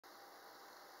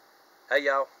Hey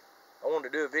y'all, I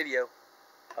wanted to do a video.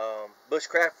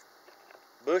 Bushcrafter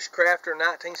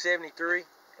 1973,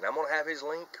 and I'm gonna have his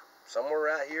link somewhere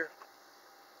right here.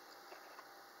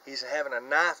 He's having a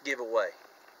knife giveaway.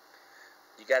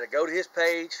 You got to go to his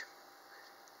page,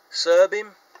 sub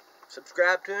him,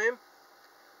 subscribe to him,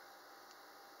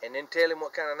 and then tell him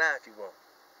what kind of knife you want.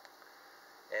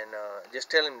 And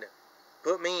just tell him to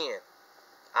put me in.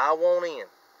 I want in.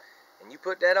 And you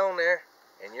put that on there,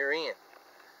 and you're in.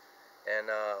 And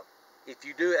if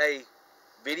you do a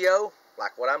video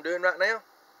like what I'm doing right now,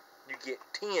 you get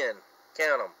 10,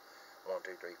 count them, 1,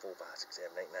 2, 3, 4, 5, 6,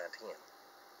 7, 8, 9,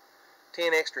 10.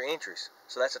 10 extra entries.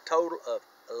 So that's a total of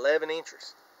 11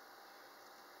 entries.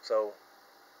 So,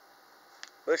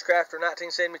 Bushcrafter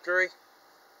 1973,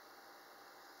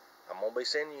 I'm going to be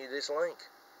sending you this link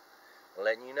and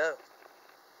letting you know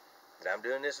that I'm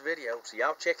doing this video. So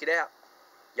y'all check it out.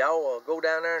 Y'all go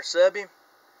down there and sub him,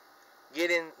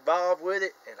 get involved with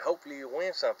it, and hopefully you'll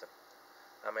win something.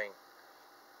 I mean,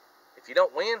 if you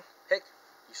don't win, heck,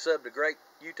 you subbed a great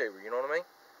YouTuber, you know what I mean?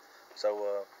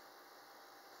 So,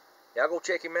 y'all go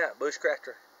check him out,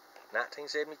 Bushcrafter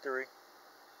 1973.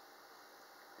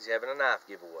 He's having a knife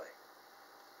giveaway.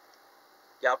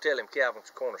 Y'all tell him Calvin's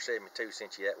Corner 72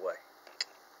 sent you that way.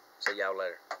 See y'all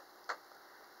later.